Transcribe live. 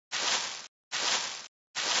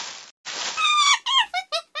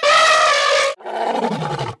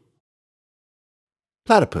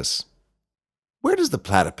Platypus. Where does the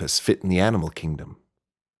platypus fit in the animal kingdom?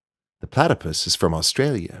 The platypus is from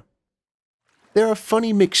Australia. They're a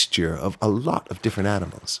funny mixture of a lot of different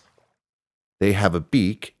animals. They have a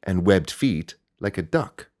beak and webbed feet like a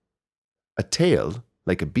duck, a tail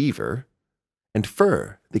like a beaver, and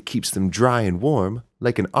fur that keeps them dry and warm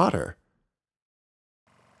like an otter.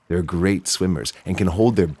 They're great swimmers and can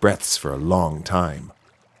hold their breaths for a long time.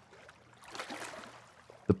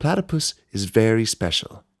 The platypus is very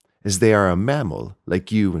special, as they are a mammal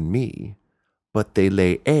like you and me, but they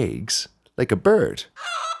lay eggs like a bird.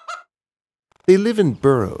 They live in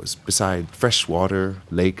burrows beside fresh water,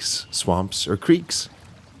 lakes, swamps, or creeks.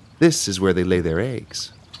 This is where they lay their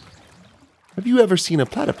eggs. Have you ever seen a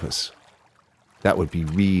platypus? That would be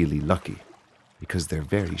really lucky, because they're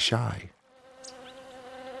very shy.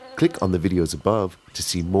 Click on the videos above to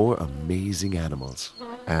see more amazing animals,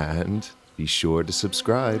 and be sure to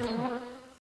subscribe.